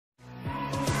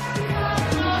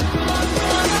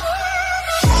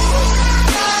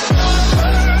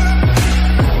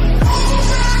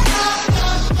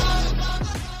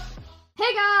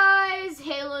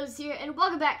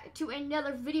welcome back to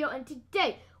another video, and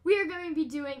today we are going to be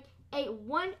doing a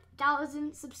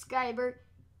 1,000 subscriber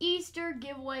Easter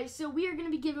giveaway. So we are going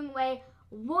to be giving away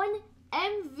one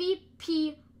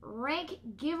MVP rank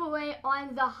giveaway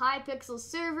on the Hypixel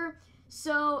server.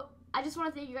 So I just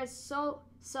want to thank you guys so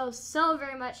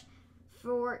very much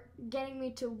for getting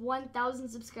me to 1,000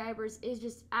 subscribers. It's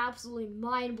just absolutely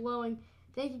mind-blowing.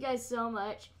 Thank you guys so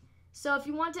much. So if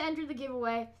you want to enter the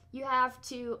giveaway, you have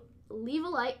to leave a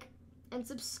like and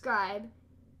subscribe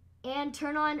and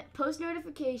turn on post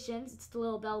notifications. It's the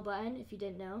little bell button if you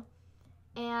didn't know.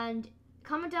 And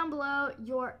comment down below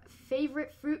your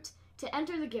favorite fruit to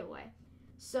enter the giveaway.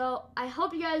 So I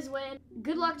hope you guys win.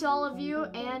 Good luck to all of you,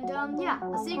 and yeah,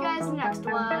 I'll see you guys in the next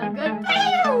one.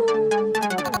 Goodbye!